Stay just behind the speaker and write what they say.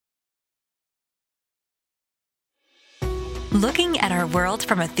looking at our world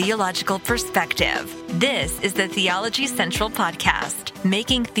from a theological perspective. This is the Theology Central Podcast,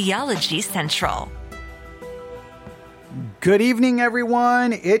 making theology central. Good evening,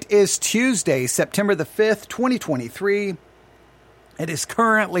 everyone. It is Tuesday, September the 5th, 2023. It is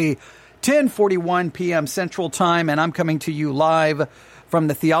currently 10:41 p.m. Central Time, and I'm coming to you live from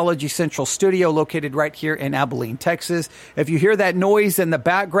the Theology Central studio located right here in Abilene, Texas. If you hear that noise in the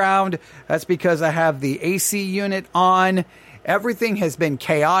background, that's because I have the AC unit on. Everything has been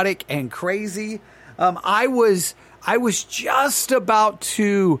chaotic and crazy. I was just about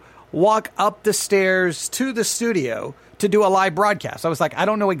to walk up the stairs to the studio to do a live broadcast. I was like, I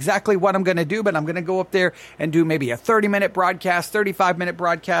don't know exactly what I'm going to do, but I'm going to go up there and do maybe a 30-minute broadcast, 35-minute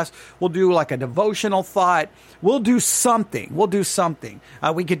broadcast. We'll do like a devotional thought. We'll do something.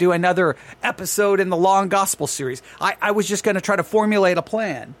 We could do another episode in the long gospel series. I was just going to try to formulate a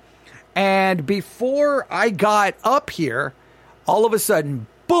plan. And before I got up here, all of a sudden,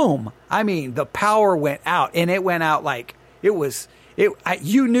 boom, I mean, the power went out, and it went out like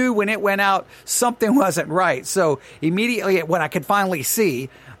you knew when it went out, something wasn't right. So immediately when I could finally see,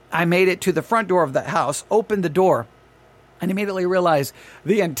 I made it to the front door of the house, opened the door, and immediately realized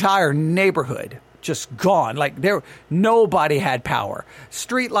the entire neighborhood just gone. Like nobody had power.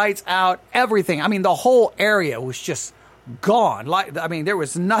 Street lights out, everything. I mean, the whole area was just gone. There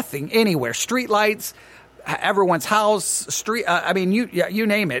was nothing anywhere. Street lights, everyone's house, you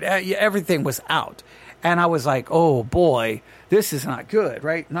name it. Everything was out. And I was like, oh boy, this is not good,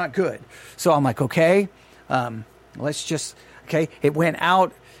 right? Not good. So I'm like, okay, it went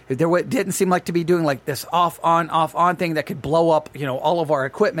out. It didn't seem like to be doing like this off on thing that could blow up, all of our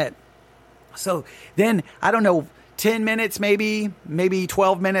equipment. So then, I don't know, 10 minutes, maybe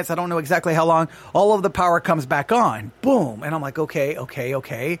 12 minutes. I don't know exactly how long. All of the power comes back on. Boom. And I'm like, okay.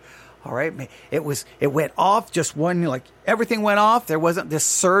 All right. It went off just one, like everything went off. There wasn't this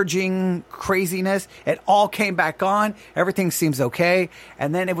surging craziness. It all came back on. Everything seems okay.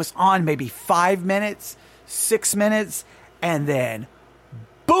 And then it was on maybe 5 minutes, 6 minutes. And then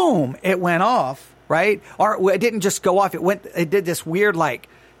boom, it went off. Right. Or it didn't just go off. It did this weird, like,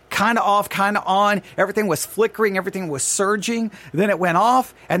 kind of off, kind of on. Everything was flickering. Everything was surging. Then it went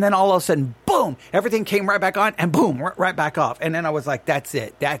off. And then all of a sudden, boom, everything came right back on and boom, right back off. And then I was like, that's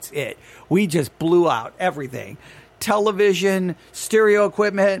it. We just blew out everything. Television, stereo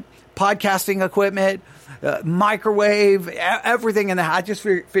equipment, podcasting equipment, microwave, everything in the house. I just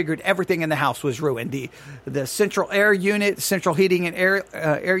figured everything in the house was ruined. The central air unit, central heating and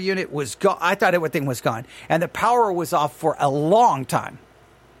air unit was gone. I thought everything was gone. And the power was off for a long time.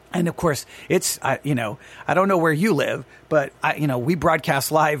 And of course, it's, I don't know where you live, but we broadcast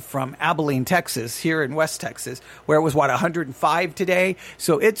live from Abilene, Texas, here in West Texas, where it was 105 today.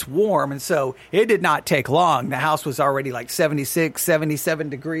 So it's warm. And so it did not take long. The house was already like 76, 77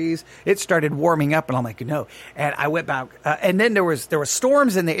 degrees. It started warming up and I'm like, no. And I went back, and then there were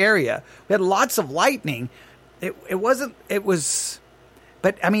storms in the area. We had lots of lightning.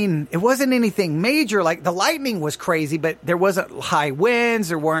 But I mean, it wasn't anything major. Like the lightning was crazy, but there wasn't high winds.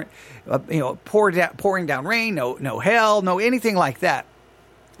 There weren't, pouring down rain. No hail, no anything like that.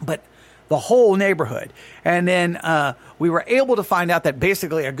 But the whole neighborhood. And then we were able to find out that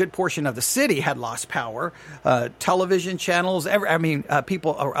basically a good portion of the city had lost power. Television channels,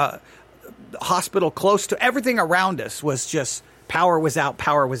 people, hospital close to everything around us was just power was out.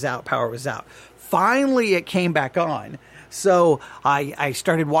 Finally, it came back on. So I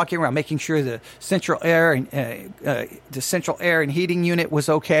started walking around, making sure the central air and heating unit was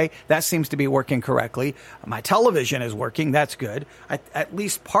okay. That seems to be working correctly. My television is working. That's good. At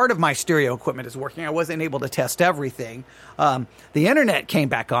least part of my stereo equipment is working. I wasn't able to test everything. The internet came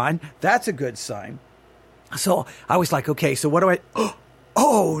back on. That's a good sign. So I was like, okay, so what do I?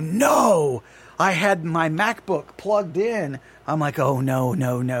 Oh no! I had my MacBook plugged in. I'm like, oh, no.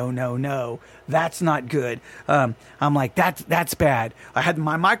 That's not good. I'm like, that's bad. I had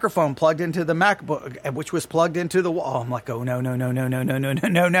my microphone plugged into the MacBook, which was plugged into the wall. I'm like, oh, no.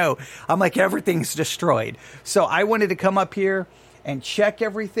 I'm like, everything's destroyed. So I wanted to come up here and check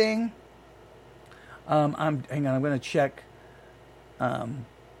everything. Hang on, I'm going to check.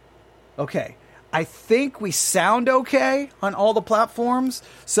 Okay. I think we sound okay on all the platforms.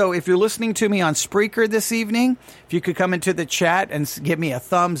 So if you're listening to me on Spreaker this evening, if you could come into the chat and give me a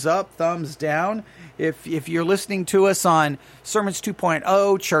thumbs up, thumbs down. If you're listening to us on Sermons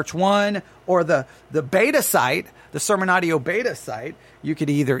 2.0, Church One, or the beta site, the Sermon Audio beta site, you could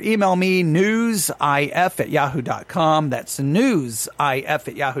either email me, newsif@yahoo.com. That's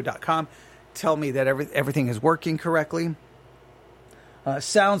newsif@yahoo.com. Tell me that everything is working correctly.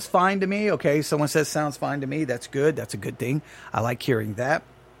 Sounds fine to me. Okay, someone says sounds fine to me. That's good. That's a good thing. I like hearing that.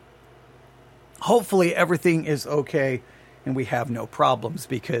 Hopefully everything is okay and we have no problems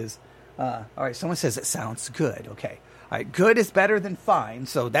because, all right, someone says it sounds good. Okay. All right, good is better than fine,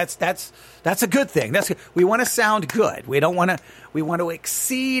 so that's a good thing. That's good. We want to sound good. We want to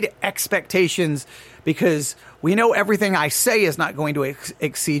exceed expectations because we know everything I say is not going to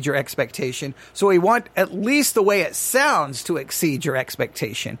exceed your expectation. So we want at least the way it sounds to exceed your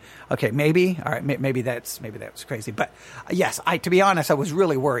expectation. Okay, maybe. All right, maybe that's crazy, but yes, to be honest, I was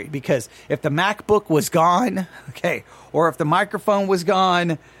really worried because if the MacBook was gone, okay, or if the microphone was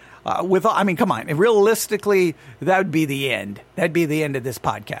gone. Come on. Realistically, that would be the end. That'd be the end of this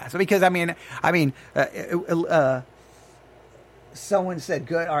podcast. Because someone said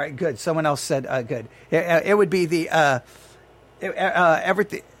good. All right, good. Someone else said good. It would be the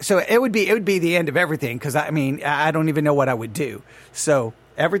everything. So it would be the end of everything. Because I don't even know what I would do. So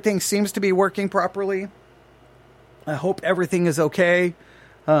everything seems to be working properly. I hope everything is okay.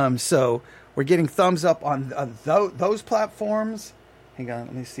 So we're getting thumbs up on those platforms. Hang on,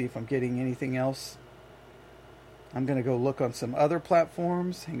 let me see if I'm getting anything else. I'm going to go look on some other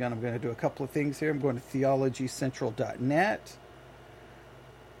platforms. Hang on, I'm going to do a couple of things here. I'm going to theologycentral.net.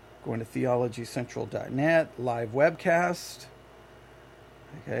 Going to theologycentral.net, live webcast.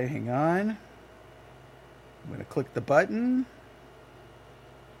 Okay, hang on. I'm going to click the button.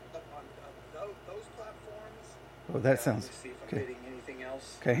 Up on those platforms. Oh, that sounds... Let me see if I'm getting anything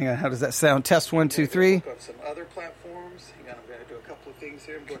else. Okay, hang on. How does that sound? Test 1, 2, 3. Look up some other platforms. Hang on, I'm going to do a couple of things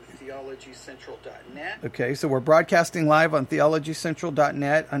here. I'm going to theologycentral.net. Okay, so we're broadcasting live on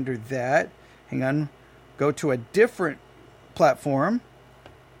theologycentral.net under that. Hang on. Go to a different platform.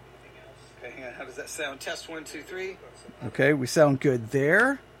 Anything else? Okay, hang on. How does that sound? Test 1, 2, 3. Okay, we sound good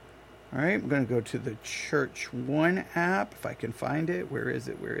there. All right, I'm going to go to the Church One app if I can find it. Where is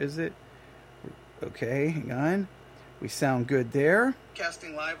it? Okay, hang on. We sound good there.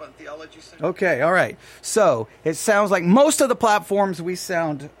 Casting live on Theology Center. Okay, all right. So it sounds like most of the platforms we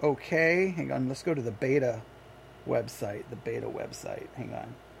sound okay. Hang on, let's go to the beta website. Hang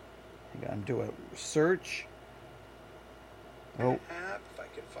on, do a search. Oh, app, if I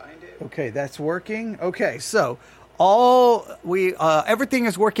can find it. Okay, that's working. Okay, so everything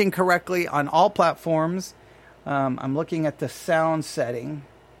is working correctly on all platforms. I'm looking at the sound setting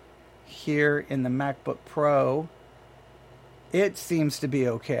here in the MacBook Pro. It seems to be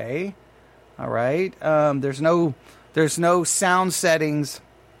okay. All right. There's no sound settings.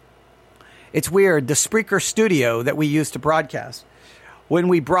 It's weird. The Spreaker Studio that we use to broadcast. When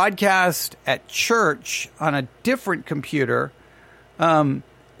we broadcast at church on a different computer,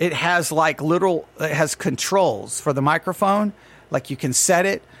 it has controls for the microphone. Like you can set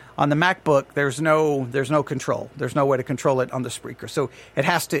it. On the MacBook, there's no control. There's no way to control it on the Spreaker. So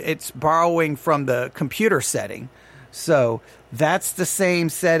it's borrowing from the computer setting. So that's the same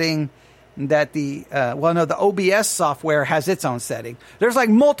setting that the OBS software has its own setting. There's like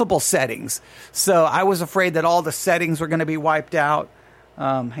multiple settings. So I was afraid that all the settings were going to be wiped out.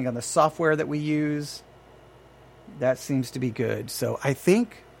 Hang on, the software that we use, that seems to be good. So I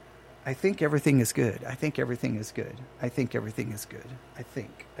think everything is good. I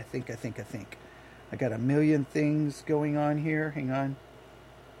got a million things going on here. Hang on.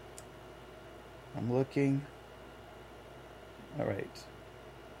 I'm looking. All right.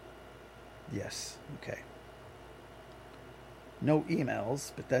 Yes. Okay. No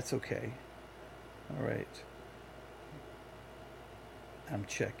emails, but that's okay. All right. I'm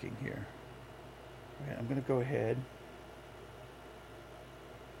checking here. All right, I'm going to go ahead.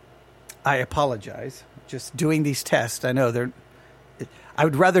 I apologize. Just doing these tests. I know I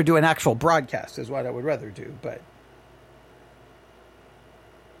would rather do an actual broadcast is what I would rather do, but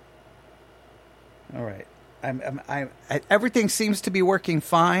all right. Everything seems to be working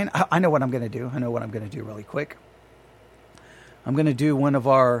fine. I know what I'm going to do. Really quick. I'm going to do one of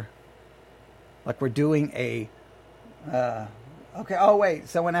our, we're doing a, okay. Oh, wait.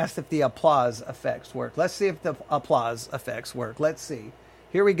 Someone asked if the applause effects work. Let's see if the applause effects work. Let's see.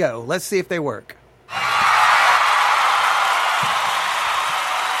 Here we go. Let's see if they work.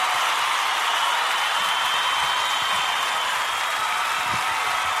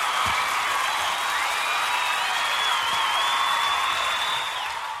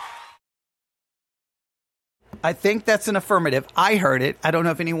 I think that's an affirmative. I heard it. I don't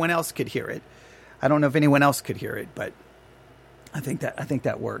know if anyone else could hear it. But I think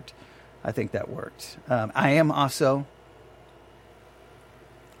that worked. I am also.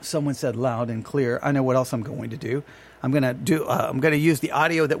 Someone said loud and clear. I know what else I'm going to do. I'm going to use the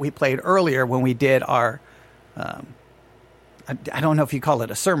audio that we played earlier when we did our. I I don't know if you call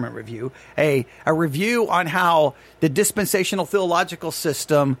it a sermon review, a review on how the dispensational theological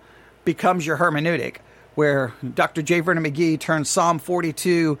system becomes your hermeneutic, where Dr. J. Vernon McGee turns Psalm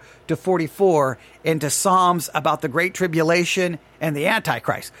 42 to 44 into Psalms about the Great Tribulation and the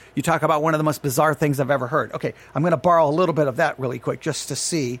Antichrist. You talk about one of the most bizarre things I've ever heard. Okay, I'm going to borrow a little bit of that really quick just to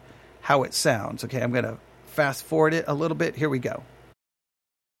see how it sounds. Okay, I'm going to fast forward it a little bit. Here we go.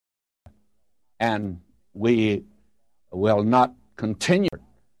 And we will not continue,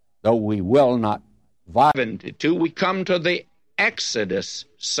 though we will not violate to. We come to the Exodus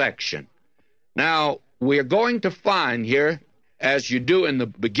section. Now, we're going to find here, as you do in the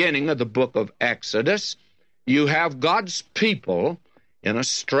beginning of the book of Exodus, you have God's people in a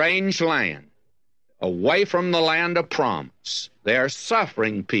strange land, away from the land of promise. They are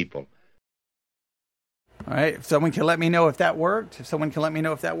suffering people. All right, if someone can let me know if that worked. If someone can let me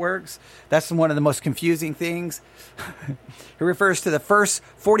know if that works. That's one of the most confusing things. It refers to the first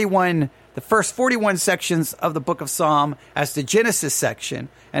 41 sections of the book of Psalm as the Genesis section,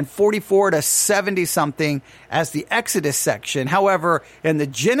 and 44 to 70 something as the Exodus section. However, in the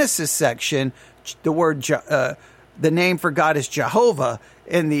Genesis section, the name for God is Jehovah.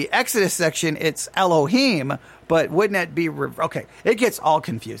 In the Exodus section, it's Elohim. But wouldn't it be okay? It gets all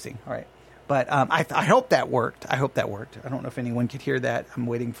confusing. All right. But I hope that worked. I hope that worked. I don't know if anyone could hear that. I'm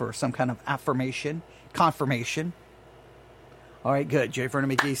waiting for some kind of confirmation. All right, good. J. Vernon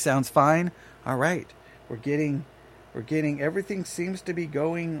McGee sounds fine. All right. We're getting, everything seems to be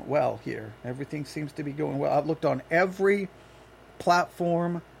going well here. Everything seems to be going well. I've looked on every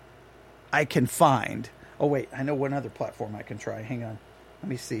platform I can find. Oh, wait. I know one other platform I can try. Hang on. Let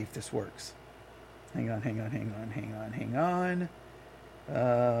me see if this works. Hang on.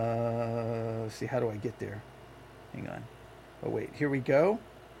 Let's see, how do I get there? Hang on. Oh, wait, here we go.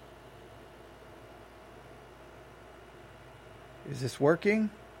 Is this working?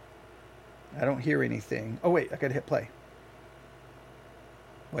 I don't hear anything. Oh, wait, I gotta hit play.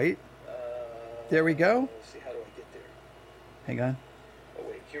 Wait. There we go. Let's see, how do I get there? Hang on. Oh,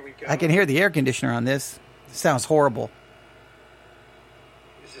 wait, here we go. I can hear the air conditioner on this. It sounds horrible.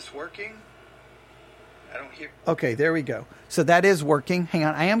 Is this working? I don't hear. Okay, there we go. So that is working. Hang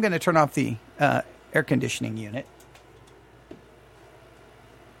on. I am going to turn off the air conditioning unit.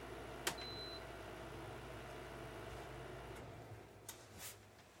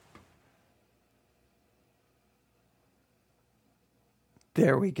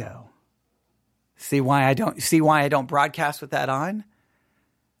 There we go. See why I don't broadcast with that on?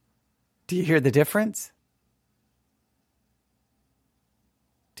 Do you hear the difference?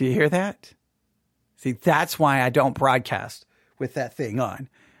 Do you hear that? See, that's why I don't broadcast with that thing on,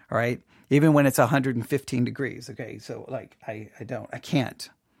 all right? Even when it's 115 degrees, okay? So, like, I can't.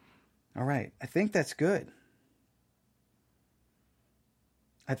 All right, I think that's good.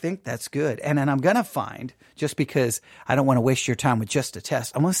 And then I'm going to find, just because I don't want to waste your time with just a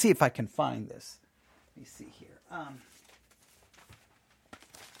test, I'm going to see if I can find this. Let me see here.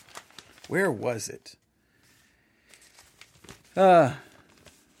 Where was it?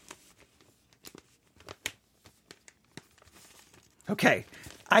 Okay,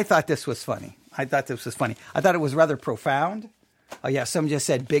 I thought this was funny. I thought it was rather profound. Oh, yeah, someone just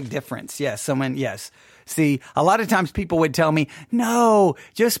said big difference. Yes, yes. See, a lot of times people would tell me, no,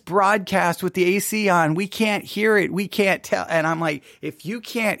 just broadcast with the AC on. We can't hear it. We can't tell. And I'm like, if you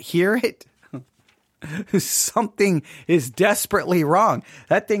can't hear it, something is desperately wrong.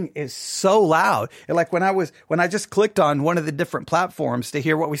 That thing is so loud. And like when I just clicked on one of the different platforms to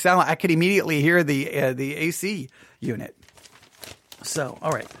hear what we sound like, I could immediately hear the AC unit. So,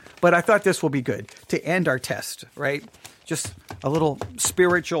 all right. But I thought this will be good to end our test, right? Just a little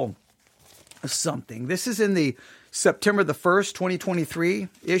spiritual something. This is in the September the 1st, 2023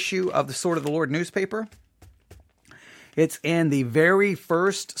 issue of the Sword of the Lord newspaper. It's in the very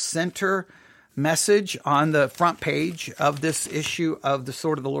first center message on the front page of this issue of the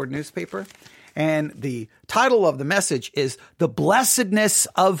Sword of the Lord newspaper. And the title of the message is The Blessedness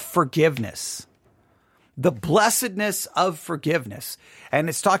of Forgiveness. The blessedness of forgiveness. And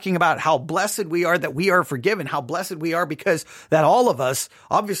it's talking about how blessed we are that we are forgiven, how blessed we are because that all of us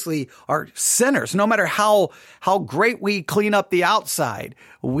obviously are sinners. No matter how great we clean up the outside,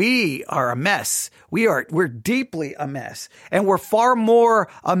 we are a mess. We're deeply a mess. And we're far more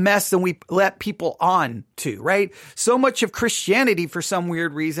a mess than we let people on to, right? So much of Christianity, for some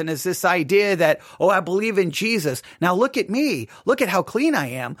weird reason, is this idea that, oh, I believe in Jesus. Now look at me. Look at how clean I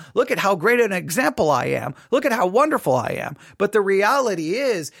am. Look at how great an example I am. am. Look at how wonderful I am. But the reality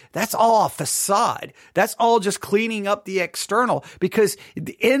is that's all a facade. That's all just cleaning up the external, because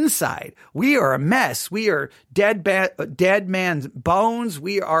the inside, we are a mess. We are dead man's bones.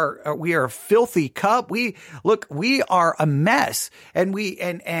 We are a filthy cup. We are a mess.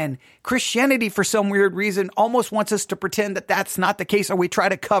 And Christianity, for some weird reason, almost wants us to pretend that that's not the case, or we try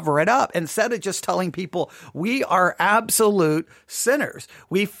to cover it up instead of just telling people we are absolute sinners.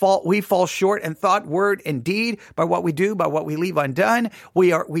 We fall short in thought, word, and deed, by what we do, by what we leave undone.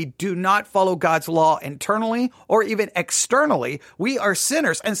 We do not follow God's law internally or even externally. We are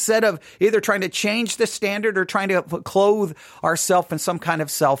sinners. Instead of either trying to change the standard or trying to clothe ourselves in some kind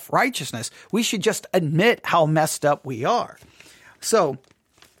of self-righteousness, we should just admit how messed up we are. So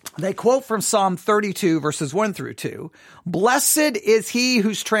they quote from Psalm 32, verses 1 through 2. Blessed is he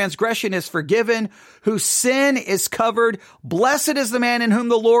whose transgression is forgiven, whose sin is covered. Blessed is the man in whom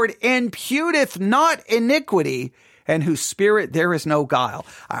the Lord imputeth not iniquity, and whose spirit there is no guile.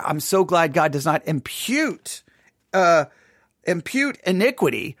 I'm so glad God does not impute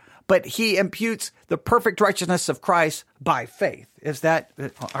iniquity, but he imputes the perfect righteousness of Christ by faith.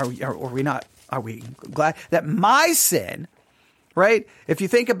 Are we glad that my sin, right? If you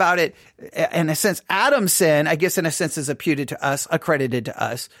think about it, in a sense, Adam's sin, I guess in a sense, is imputed to us, accredited to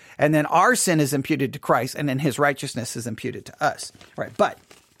us. And then our sin is imputed to Christ, and then his righteousness is imputed to us. Right? But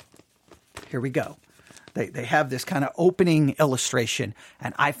here we go. They have this kind of opening illustration,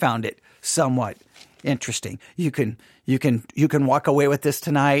 and I found it somewhat interesting. You can walk away with this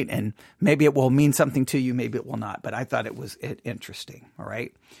tonight, and maybe it will mean something to you, maybe it will not. But I thought it was interesting. All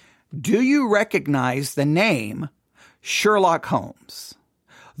right. Do you recognize the name Sherlock Holmes,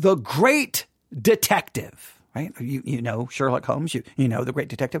 the great detective? Right? You know Sherlock Holmes. You know the great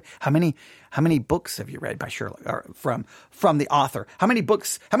detective. How many books have you read by Sherlock, or from the author? How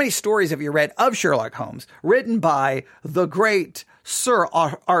many stories have you read of Sherlock Holmes, written by the great Sir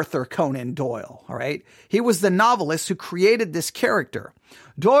Arthur Conan Doyle? All right. He was the novelist who created this character.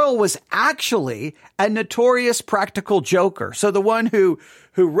 Doyle was actually a notorious practical joker. So the one who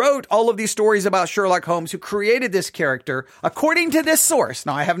wrote all of these stories about Sherlock Holmes, who created this character, according to this source.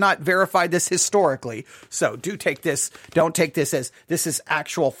 Now, I have not verified this historically, so don't take this as this is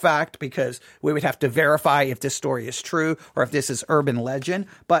actual fact, because we would have to verify if this story is true or if this is urban legend.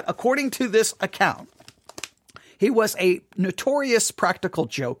 But according to this account, he was a notorious practical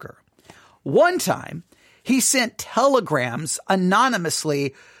joker. One time, he sent telegrams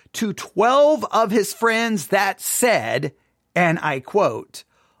anonymously to 12 of his friends that said, and I quote,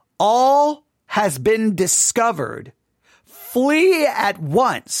 "All has been discovered. Flee at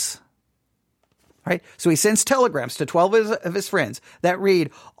once." Right? So he sends telegrams to 12 of his friends that read,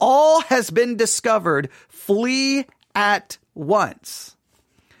 "All has been discovered. Flee at once."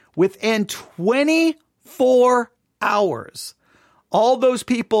 Within 24 hours, all those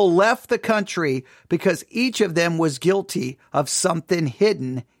people left the country because each of them was guilty of something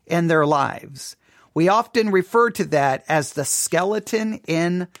hidden in their lives. We often refer to that as the skeleton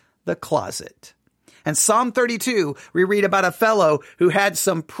in the closet. And Psalm 32, we read about a fellow who had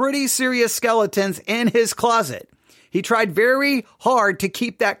some pretty serious skeletons in his closet. He tried very hard to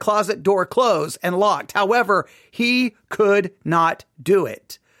keep that closet door closed and locked. However, he could not do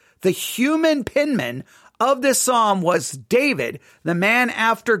it. The human penman of this psalm was David, the man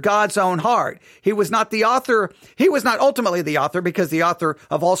after God's own heart. He was not the author. He was not ultimately the author, because the author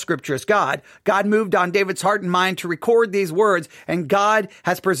of all scripture is God. God moved on David's heart and mind to record these words, and God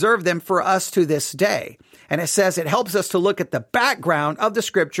has preserved them for us to this day. And it says it helps us to look at the background of the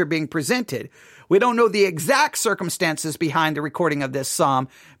scripture being presented. We don't know the exact circumstances behind the recording of this psalm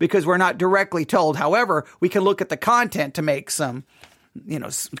because we're not directly told. However, we can look at the content to make some,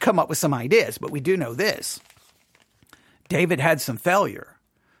 come up with some ideas. But we do know this. David had some failure,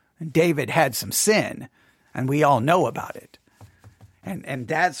 and David had some sin, and we all know about it. And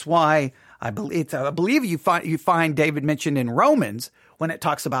that's why I believe you find David mentioned in Romans when it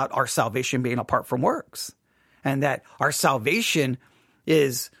talks about our salvation being apart from works, and that our salvation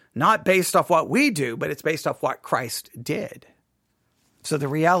is not based off what we do, but it's based off what Christ did. So the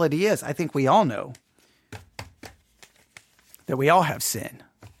reality is, I think we all know that we all have sin.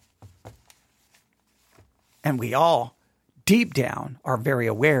 And we all, deep down, are very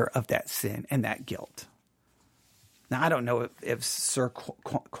aware of that sin and that guilt. Now, I don't know if Sir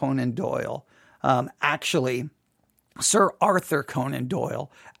Conan Doyle Sir Arthur Conan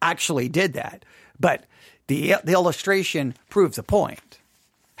Doyle actually did that. But the illustration proves a point.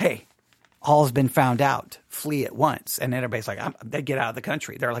 Hey, all's been found out. Flee at once. And everybody's like, they get out of the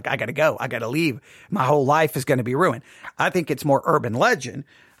country. They're like, I got to go. I got to leave. My whole life is going to be ruined. I think it's more urban legend.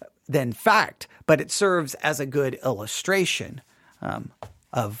 than fact, but it serves as a good illustration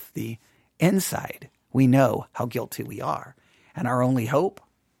of the inside. We know how guilty we are, and our only hope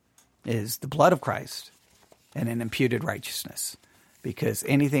is the blood of Christ and an imputed righteousness, because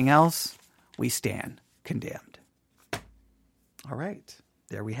anything else, we stand condemned. All right,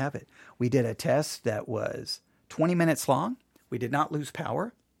 there we have it. We did a test that was 20 minutes long. We did not lose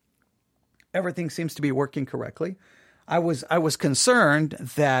power. Everything seems to be working correctly. I was concerned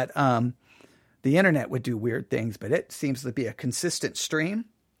that the internet would do weird things, but it seems to be a consistent stream.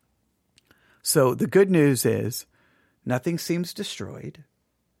 So the good news is nothing seems destroyed,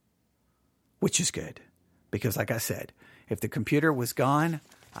 which is good. Because like I said, if the computer was gone,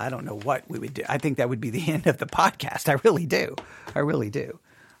 I don't know what we would do. I think that would be the end of the podcast. I really do. I really do.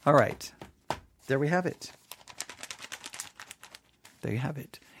 All right. There we have it. There you have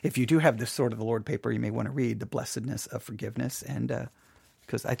it. If you do have this Sword of the Lord paper, you may want to read The Blessedness of Forgiveness, and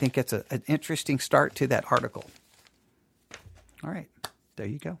because I think it's an interesting start to that article. All right. There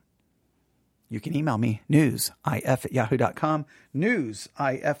you go. You can email me, newsif@yahoo.com,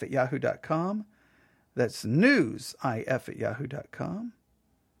 newsif@yahoo.com. That's newsif@yahoo.com.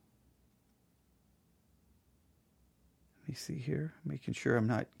 Let me see here, making sure I'm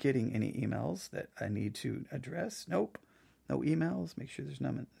not getting any emails that I need to address. Nope, no emails. Make sure there's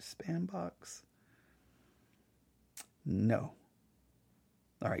none in the spam box. No.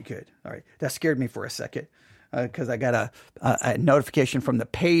 All right, good. All right, that scared me for a second because I got a notification from the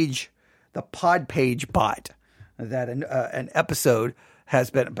pod page bot that an episode has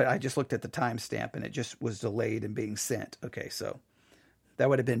been, but I just looked at the timestamp and it just was delayed in being sent. Okay, so that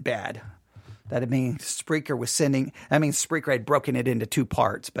would have been bad. That would mean Spreaker had broken it into two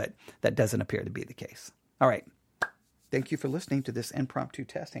parts, but that doesn't appear to be the case. All right. Thank you for listening to this impromptu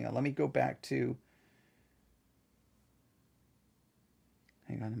testing. Now, let me go back to,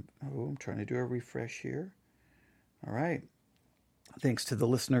 hang on. Oh, I'm trying to do a refresh here. All right. Thanks to the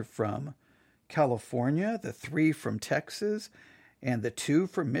listener from California, the 3 from Texas, and the 2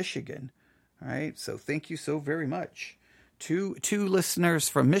 from Michigan. All right. So thank you so very much. Two listeners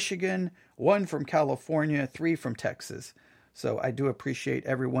from Michigan, 1 from California, 3 from Texas. So I do appreciate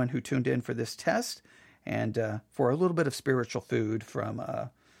everyone who tuned in for this test and for a little bit of spiritual food from, a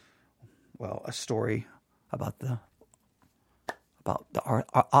story about the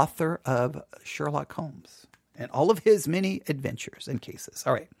author of Sherlock Holmes and all of his many adventures and cases.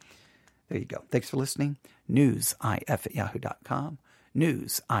 All right. There you go. Thanks for listening. newsif@yahoo.com.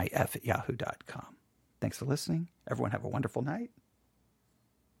 newsif@yahoo.com. Thanks for listening. Everyone have a wonderful night.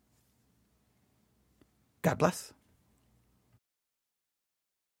 God bless.